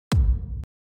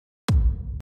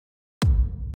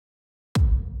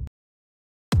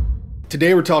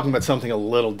Today we're talking about something a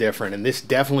little different, and this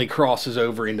definitely crosses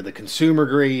over into the consumer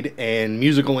grade and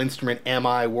musical instrument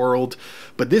MI world,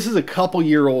 but this is a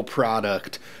couple-year-old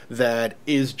product that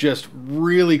is just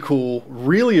really cool,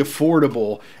 really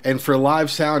affordable, and for live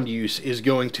sound use is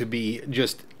going to be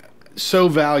just so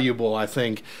valuable, I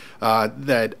think,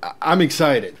 that I'm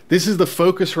excited. This is the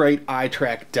Focusrite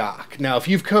iTrack dock. Now, if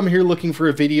you've come here looking for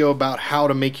a video about how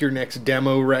to make your next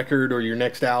demo record or your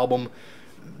next album,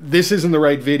 this isn't the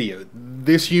right video.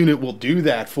 This unit will do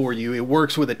that for you. It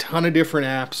works with a ton of different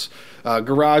apps,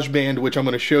 GarageBand, which I'm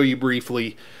going to show you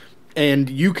briefly, and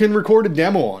you can record a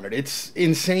demo on it. It's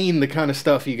insane the kind of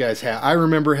stuff you guys have. I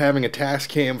remember having a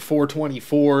Tascam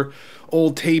 424,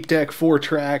 old tape deck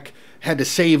 4-track, had to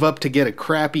save up to get a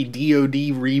crappy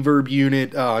DoD reverb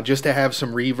unit just to have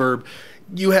some reverb.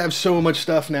 You have so much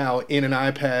stuff now in an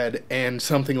iPad and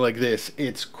something like this.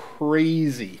 It's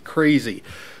crazy, crazy.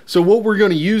 So what we're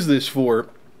going to use this for,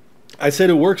 I said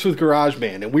it works with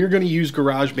GarageBand, and we're going to use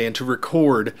GarageBand to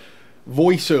record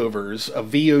voiceovers, a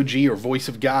VOG or Voice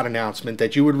of God announcement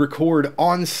that you would record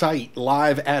on site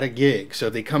live at a gig. So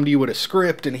if they come to you with a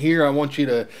script and here I want you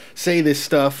to say this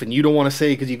stuff and you don't want to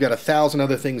say because you've got 1,000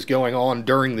 other things going on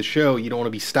during the show, you don't want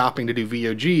to be stopping to do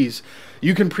VOGs,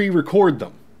 you can pre-record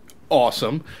them.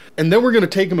 Awesome. And then we're going to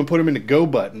take them and put them into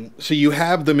GoButton, so you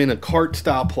have them in a cart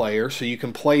style player so you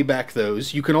can play back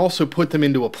those. You can also put them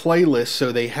into a playlist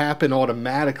so they happen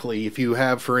automatically. If you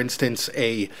have, for instance,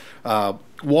 a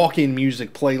walk-in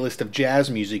music playlist of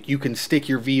jazz music, you can stick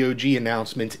your VOG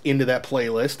announcements into that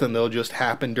playlist and they'll just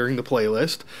happen during the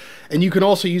playlist. And you can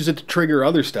also use it to trigger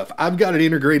other stuff. I've got it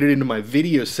integrated into my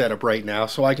video setup right now,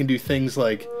 so I can do things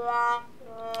like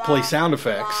play sound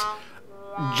effects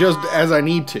just as I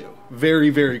need to. Very,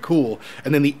 very cool.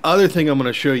 And then the other thing I'm going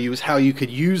to show you is how you could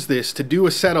use this to do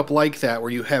a setup like that where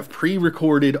you have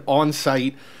pre-recorded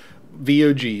on-site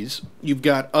VOGs. You've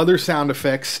got other sound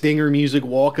effects, stinger music,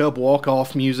 walk up, walk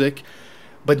off music,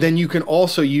 but then you can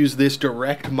also use this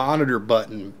direct monitor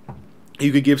button.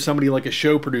 You could give somebody like a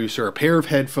show producer a pair of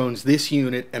headphones, this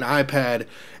unit, an iPad,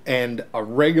 and a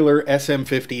regular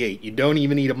SM58. You don't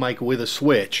even need a mic with a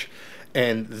switch.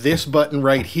 And this button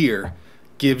right here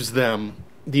gives them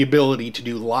the ability to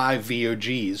do live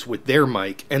VOGs with their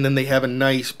mic, and then they have a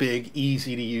nice big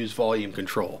easy to use volume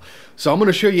control. So I'm going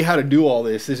to show you how to do all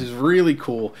this. This is really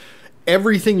cool.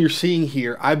 Everything you're seeing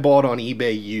here I bought on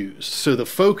eBay used. So the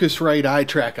Focusrite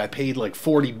iTrack I paid like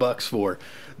 40 bucks for.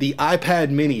 The iPad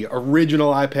mini,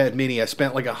 original iPad mini, I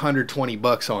spent like 120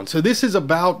 bucks on. So this is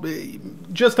about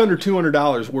just under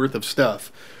 $200 worth of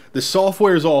stuff. The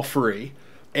software is all free,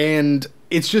 and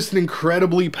it's just an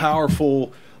incredibly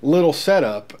powerful little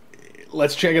setup.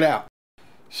 Let's check it out.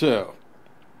 So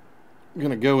I'm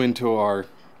going to go into our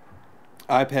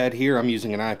iPad here. I'm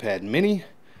using an iPad mini,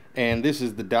 and this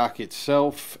is the dock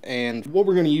itself, and what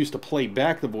we're going to use to play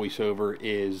back the voiceover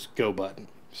is GoButton.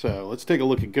 So let's take a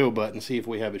look at GoButton, see if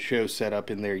we have a show set up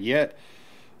in there yet.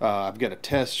 I've got a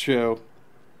test show,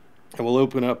 and we'll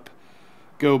open up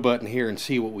GoButton here and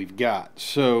see what we've got.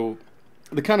 So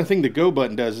the kind of thing that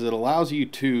GoButton does is it allows you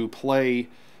to play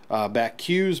back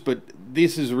cues, but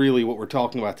this is really what we're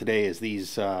talking about today, is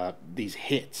these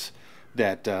hits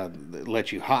that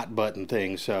let you hot button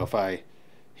things. So if I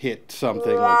hit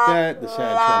something like that, the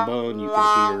sad trombone, you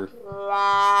can hear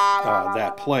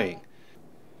that playing.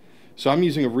 So I'm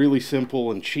using a really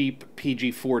simple and cheap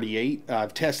PG-48.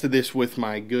 I've tested this with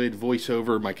my good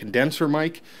voiceover, my condenser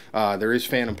mic. There is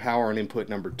phantom power on input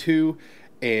number 2.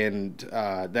 And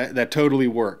that totally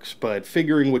works, but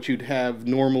figuring what you'd have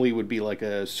normally would be like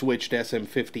a switched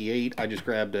SM58. I just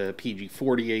grabbed a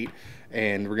PG-48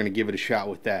 and we're going to give it a shot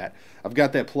with that. I've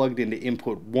got that plugged into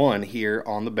input 1 here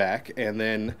on the back, and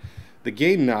then the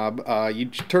gain knob, you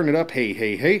turn it up,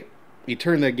 hey, you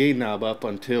turn that gain knob up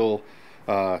until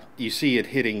you see it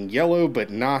hitting yellow,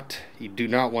 but you do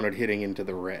not want it hitting into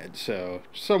the red, so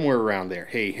somewhere around there,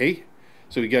 hey.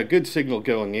 So we got good signal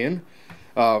going in.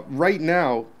 Right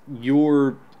now,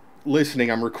 you're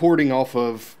listening, I'm recording off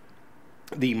of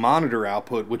the monitor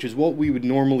output, which is what we would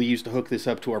normally use to hook this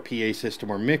up to our PA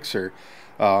system or mixer,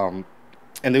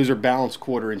 and those are balanced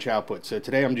 1/4-inch outputs. So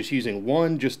today I'm just using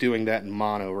one, just doing that in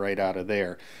mono right out of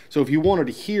there. So if you wanted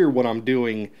to hear what I'm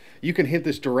doing, you can hit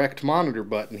this direct monitor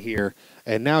button here,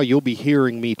 and now you'll be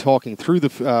hearing me talking through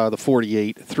the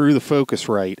 48, through the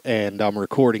Focusrite, and I'm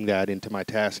recording that into my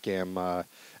Tascam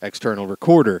external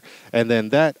recorder, and then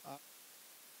that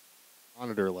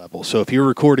monitor level. So if you're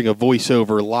recording a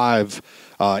voiceover live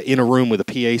in a room with a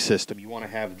PA system, you want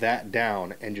to have that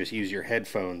down and just use your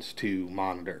headphones to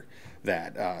monitor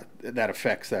that. That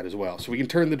affects that as well. So we can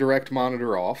turn the direct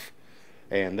monitor off.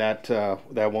 and that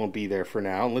won't be there for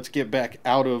now. And let's get back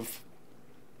out of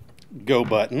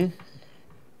GoButton,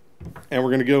 and we're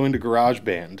going to go into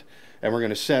GarageBand, and we're going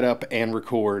to set up and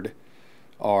record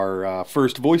our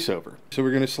first voiceover. So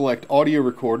we're going to select audio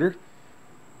recorder.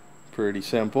 Pretty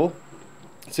simple.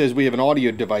 It says we have an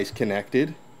audio device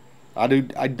connected. I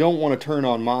don't want to turn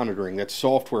on monitoring. That's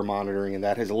software monitoring, and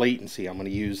that has latency. I'm going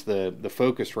to use the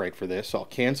Focusrite for this, so I'll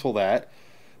cancel that.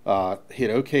 Hit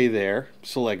OK there.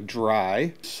 Select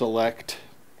dry. Select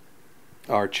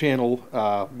our channel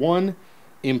 1.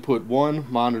 Input 1.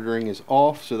 Monitoring is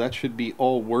off, so that should be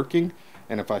all working.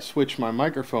 And if I switch my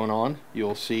microphone on,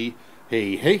 you'll see,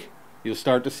 hey, you'll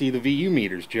start to see the VU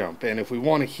meters jump. And if we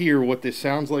want to hear what this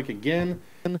sounds like again,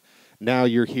 now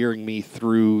you're hearing me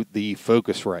through the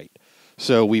Focusrite.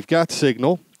 So we've got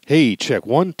signal. Hey, check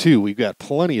 1, 2. We've got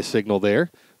plenty of signal there.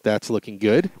 That's looking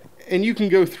good. And you can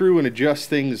go through and adjust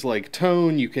things like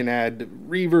tone. You can add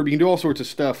reverb. You can do all sorts of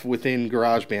stuff within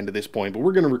GarageBand at this point. But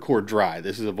we're going to record dry.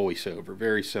 This is a voiceover.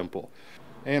 Very simple.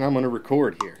 And I'm going to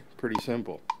record here. Pretty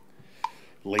simple.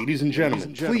 Ladies and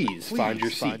gentlemen, please find your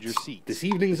seats. This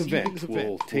evening's event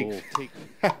will take...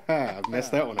 I've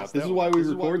messed that one up. This is why we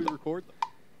record them.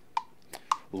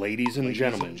 Ladies and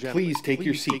gentlemen, please take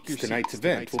your seats. Tonight's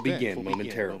event will begin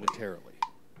momentarily.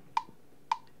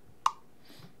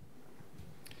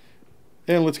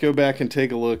 And let's go back and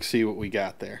take a look, see what we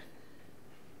got there.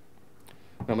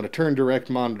 I'm going to turn direct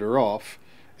monitor off,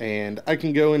 and I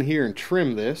can go in here and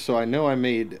trim this, so I know I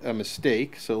made a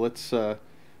mistake. So let's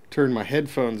turn my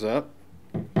headphones up.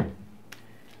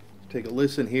 Take a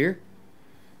listen here.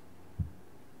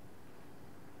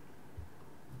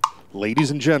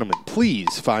 Ladies and gentlemen,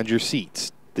 please find your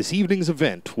seats. This evening's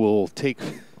event will take...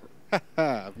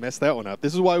 I've messed that one up.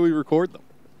 This is why we record them.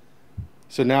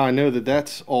 So now I know that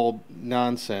that's all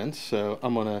nonsense, so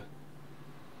I'm going to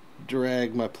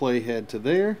drag my playhead to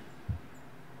there.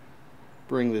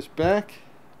 Bring this back.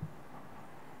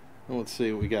 And let's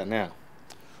see what we got now.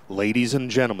 Ladies and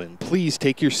gentlemen, please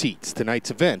take your seats. Tonight's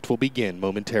event will begin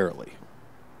momentarily.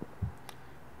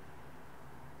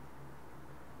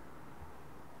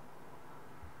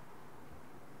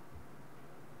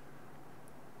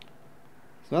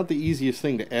 It's not the easiest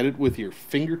thing to edit with your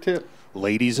fingertip.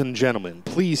 Ladies and gentlemen,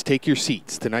 please take your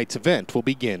seats. Tonight's event will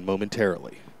begin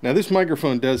momentarily. Now this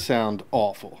microphone does sound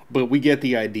awful, but we get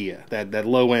the idea. That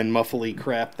low-end muffly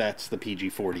crap, that's the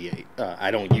PG-48.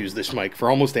 I don't use this mic for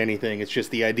almost anything. It's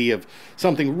just the idea of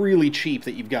something really cheap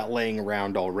that you've got laying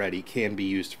around already can be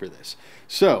used for this.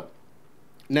 So,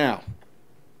 now,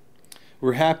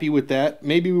 we're happy with that.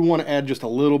 Maybe we want to add just a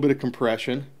little bit of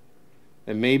compression.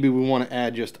 And maybe we want to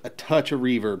add just a touch of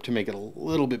reverb to make it a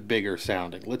little bit bigger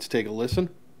sounding. Let's take a listen.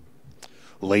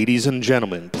 Ladies and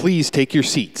gentlemen, please take your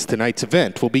seats. Tonight's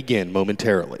event will begin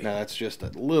momentarily. Now that's just a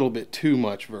little bit too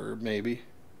much verb, maybe.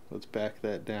 Let's back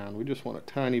that down. We just want a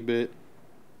tiny bit.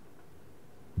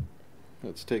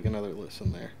 Let's take another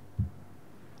listen there.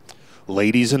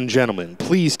 Ladies and gentlemen,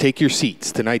 please take your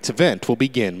seats. Tonight's event will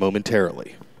begin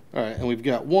momentarily. All right, and we've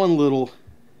got one little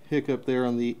hiccup there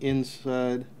on the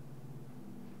inside.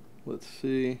 Let's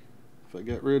see if I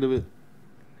got rid of it.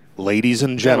 Ladies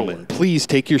and gentlemen, please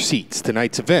take your seats.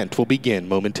 Tonight's event will begin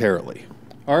momentarily.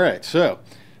 All right, so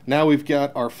now we've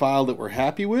got our file that we're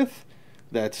happy with.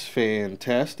 That's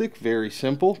fantastic, very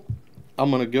simple. I'm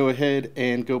going to go ahead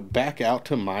and go back out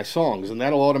to My Songs, and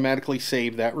that'll automatically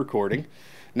save that recording.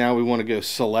 Now we want to go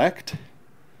select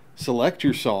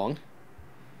your song,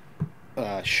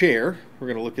 share. We're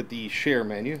going to look at the share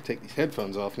menu. Take these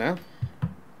headphones off now.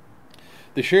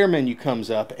 The share menu comes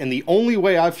up, and the only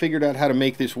way I've figured out how to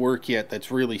make this work yet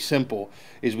that's really simple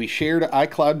is we share to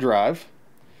iCloud Drive.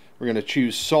 We're going to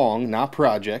choose song, not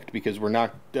project, because we're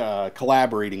not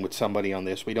collaborating with somebody on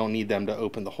this. We don't need them to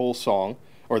open the whole song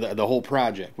or the whole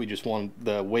project. We just want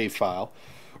the WAV file.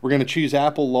 We're going to choose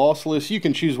Apple Lossless. You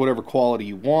can choose whatever quality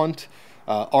you want.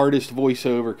 Artist,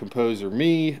 voiceover, composer,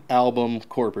 me, album,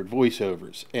 corporate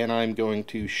voiceovers. And I'm going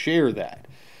to share that.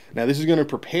 Now this is going to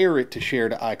prepare it to share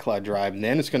to iCloud Drive, and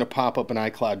then it's going to pop up an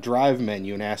iCloud Drive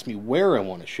menu and ask me where I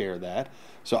want to share that.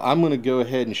 So I'm going to go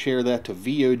ahead and share that to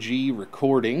VOG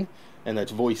Recording, and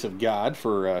that's Voice of God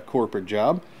for a corporate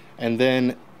job, and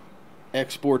then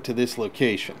export to this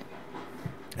location.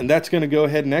 And that's going to go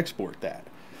ahead and export that.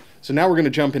 So now we're going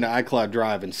to jump into iCloud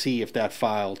Drive and see if that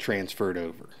file transferred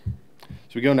over.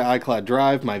 So we go into iCloud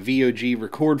Drive, my VOG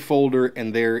record folder,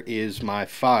 and there is my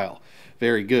file.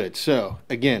 Very good. So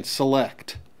again,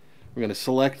 select. We're going to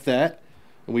select that,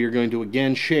 and we are going to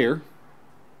again share.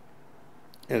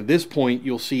 And at this point,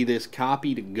 you'll see this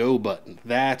copy to go button.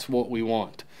 That's what we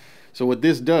want. So what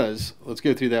this does, let's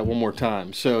go through that one more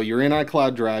time. So you're in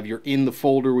iCloud Drive, you're in the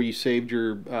folder where you saved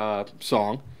your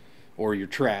song or your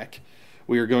track.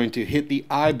 We are going to hit the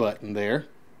I button there,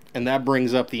 and that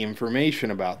brings up the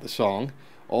information about the song.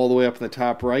 All the way up in the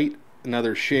top right,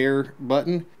 another share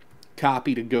button,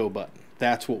 copy to go button.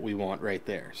 That's what we want right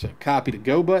there. So copy to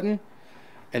go button,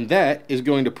 and that is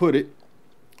going to put it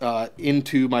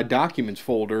into my documents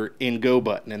folder in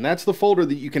GoButton. And that's the folder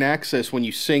that you can access when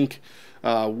you sync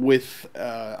with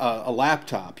a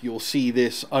laptop. You'll see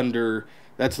this under,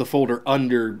 that's the folder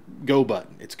under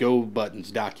GoButton. It's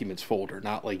GoButton's documents folder,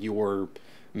 not like your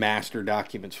master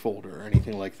documents folder or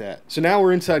anything like that. So now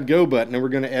we're inside GoButton and we're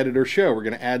going to edit our show. We're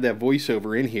going to add that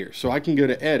voiceover in here. So I can go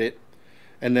to edit,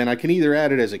 and then I can either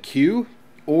add it as a cue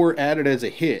or add it as a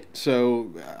hit.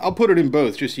 So I'll put it in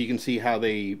both just so you can see how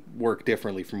they work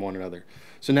differently from one another.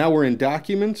 So now we're in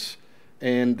documents,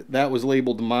 and that was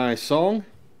labeled my song.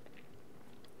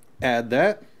 Add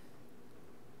that,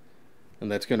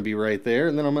 and that's going to be right there.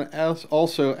 And then I'm going to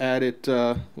also add it,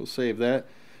 we'll save that.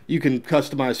 You can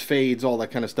customize fades, all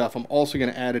that kind of stuff. I'm also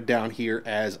going to add it down here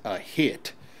as a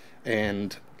hit,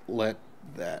 and let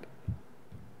that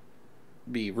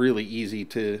be really easy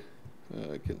to,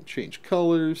 I can change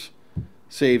colors,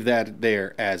 save that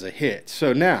there as a hit.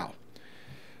 So now,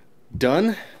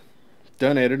 done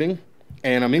editing,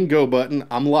 and I'm in GoButton,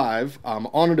 I'm live, I'm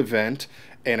on an event,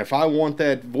 and if I want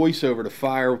that voiceover to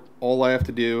fire, all I have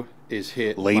to do is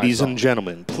hit Ladies and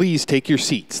gentlemen, please take your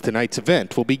seats. Tonight's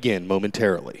event will begin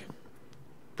momentarily.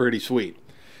 Pretty sweet.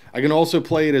 I can also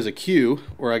play it as a cue,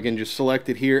 or I can just select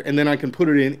it here, and then I can put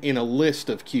it in a list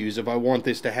of cues if I want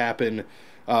this to happen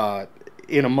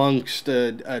in amongst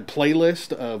a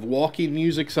playlist of walking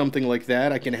music, something like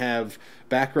that. I can have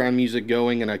background music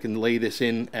going, and I can lay this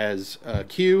in as a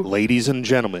cue. Ladies and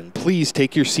gentlemen, please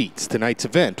take your seats. Tonight's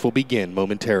event will begin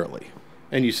momentarily.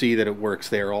 And you see that it works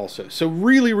there also. So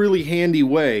really, really handy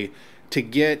way to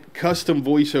get custom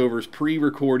voiceovers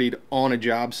pre-recorded on a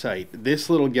job site. This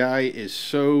little guy is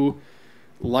so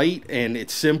light and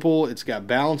it's simple. It's got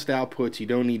balanced outputs. You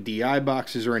don't need DI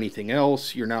boxes or anything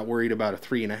else. You're not worried about a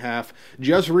 3.5.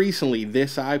 Just recently,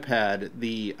 this iPad,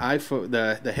 the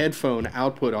headphone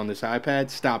output on this iPad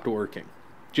stopped working.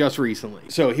 Just recently.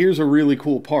 So here's a really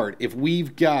cool part. If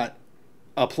we've got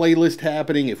a playlist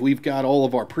happening, if we've got all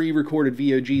of our pre-recorded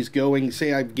VOGs going,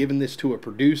 say I've given this to a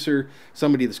producer,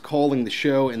 somebody that's calling the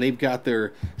show, and they've got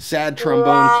their sad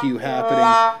trombone cue happening,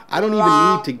 I don't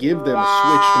even need to give them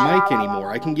a switched mic anymore.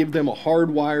 I can give them a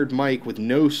hardwired mic with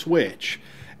no switch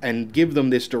and give them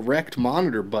this direct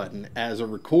monitor button as a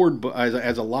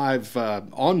as a live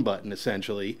on button,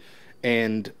 essentially,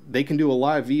 and they can do a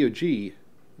live VOG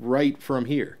right from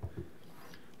here.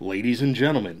 Ladies and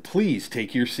gentlemen, please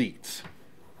take your seats.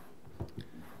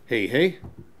 Hey, hey,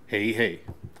 hey, hey.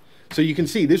 So you can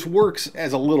see this works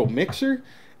as a little mixer.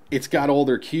 It's got all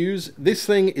their cues. This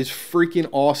thing is freaking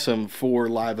awesome for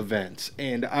live events,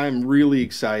 and I'm really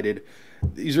excited.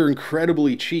 These are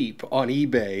incredibly cheap on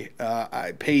eBay.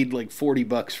 I paid like 40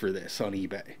 bucks for this on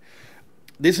eBay.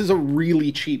 This is a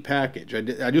really cheap package.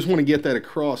 I just want to get that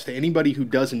across to anybody who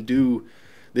doesn't do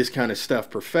this kind of stuff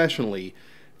professionally.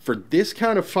 For this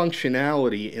kind of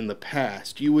functionality in the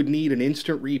past, you would need an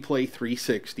Instant Replay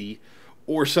 360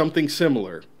 or something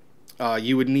similar.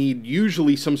 You would need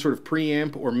usually some sort of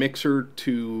preamp or mixer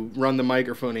to run the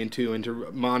microphone into and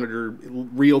to monitor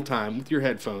real time with your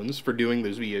headphones for doing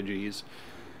those VOGs.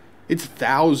 It's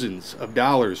thousands of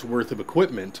dollars worth of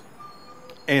equipment,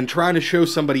 and trying to show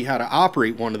somebody how to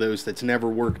operate one of those that's never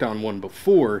worked on one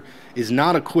before is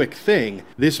not a quick thing.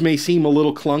 This may seem a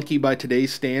little clunky by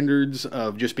today's standards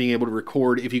of just being able to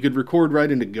record. If you could record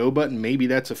right into GoButton, maybe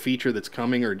that's a feature that's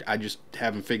coming, or I just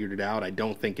haven't figured it out. I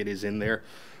don't think it is in there.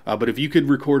 But if you could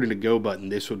record into GoButton,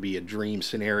 this would be a dream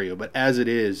scenario. But as it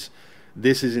is,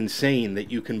 this is insane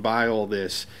that you can buy all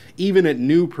this. Even at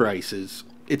new prices,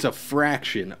 it's a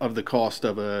fraction of the cost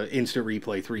of a Instant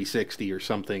Replay 360 or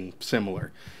something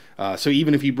similar. So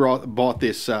even if you bought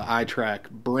this iTrack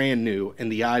brand new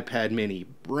and the iPad mini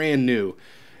brand new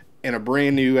and a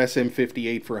brand new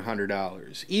SM58 for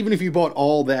 $100, even if you bought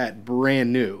all that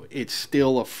brand new, it's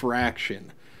still a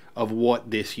fraction of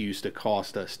what this used to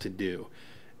cost us to do.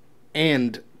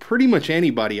 And pretty much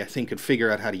anybody, I think, could figure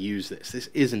out how to use this. This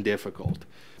isn't difficult.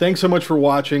 Thanks so much for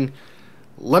watching.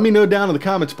 Let me know down in the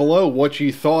comments below what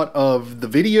you thought of the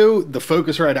video, the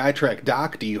Focusrite iTrack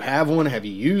dock. Do you have one? Have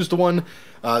you used one?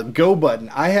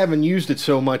 GoButton, I haven't used it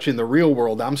so much in the real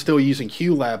world. I'm still using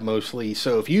QLab mostly.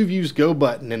 So if you've used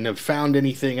GoButton and have found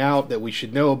anything out that we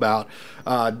should know about,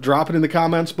 drop it in the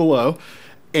comments below.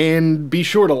 And be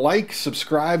sure to like,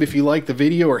 subscribe if you like the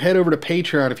video, or head over to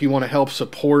Patreon if you want to help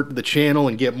support the channel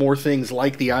and get more things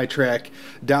like the iTrack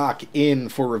dock in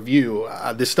for review.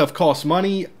 This stuff costs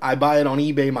money. I buy it on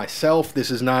eBay myself.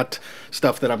 This is not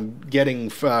stuff that I'm getting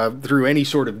through any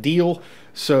sort of deal.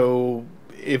 So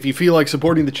if you feel like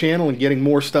supporting the channel and getting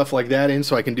more stuff like that in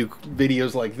so I can do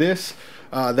videos like this,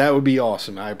 that would be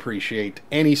awesome. I appreciate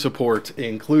any support,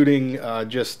 including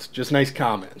just nice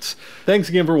comments. Thanks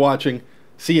again for watching.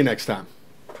 See you next time.